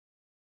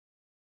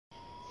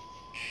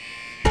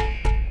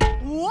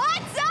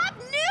What's up,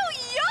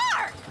 New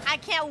York? I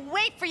can't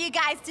wait for you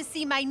guys to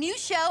see my new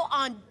show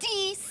on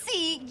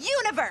DC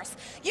Universe.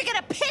 You're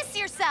gonna piss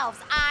yourselves,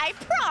 I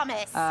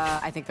promise.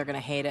 I think they're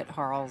gonna hate it,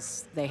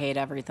 Harles. They hate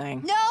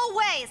everything. No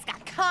way! It's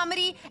got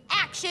comedy,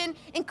 action,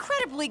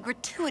 incredibly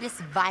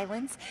gratuitous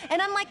violence,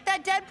 and unlike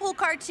that Deadpool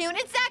cartoon,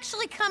 it's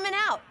actually coming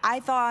out.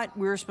 I thought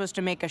we were supposed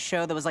to make a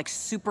show that was like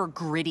super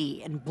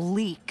gritty and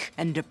bleak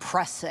and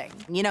depressing.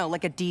 You know,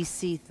 like a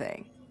DC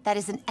thing. That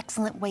is an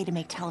excellent way to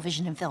make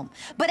television and film.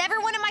 But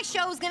everyone in my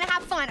show is gonna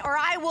have fun, or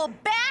I will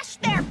bash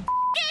their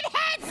f***ing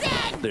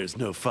heads in! There's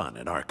no fun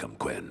in Arkham,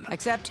 Quinn.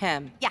 Except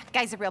him. Yeah,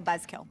 guy's a real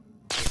buzzkill.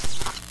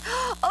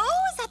 Oh,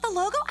 is that the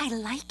logo? I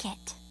like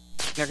it.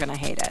 They're gonna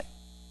hate it.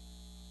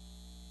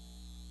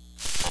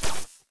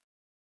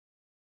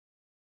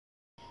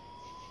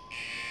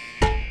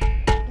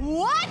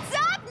 What's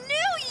up,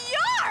 New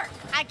York?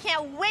 I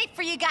can't wait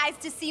for you guys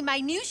to see my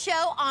new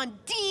show on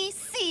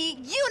DC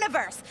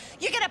Universe.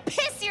 You're gonna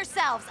piss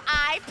yourselves,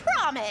 I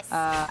promise.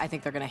 I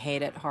think they're gonna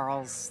hate it,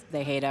 Harles.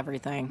 They hate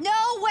everything.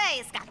 No way!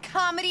 It's got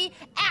comedy,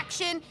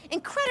 action,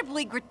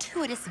 incredibly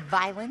gratuitous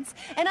violence,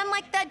 and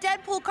unlike that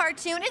Deadpool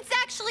cartoon, it's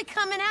actually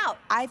coming out.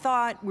 I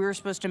thought we were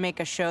supposed to make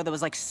a show that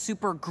was like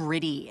super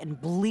gritty and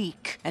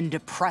bleak and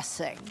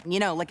depressing. You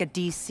know, like a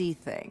DC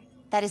thing.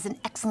 That is an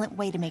excellent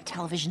way to make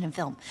television and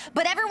film.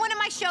 But everyone in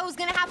my show is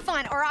gonna have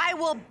fun, or I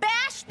will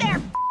bash their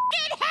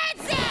f***ing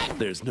heads in!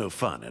 There's no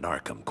fun in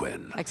Arkham,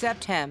 Quinn.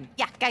 Except him.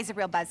 Yeah, guy's a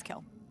real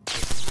buzzkill.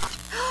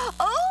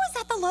 Oh, is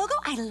that the logo?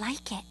 I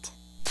like it.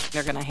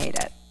 They're gonna hate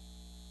it.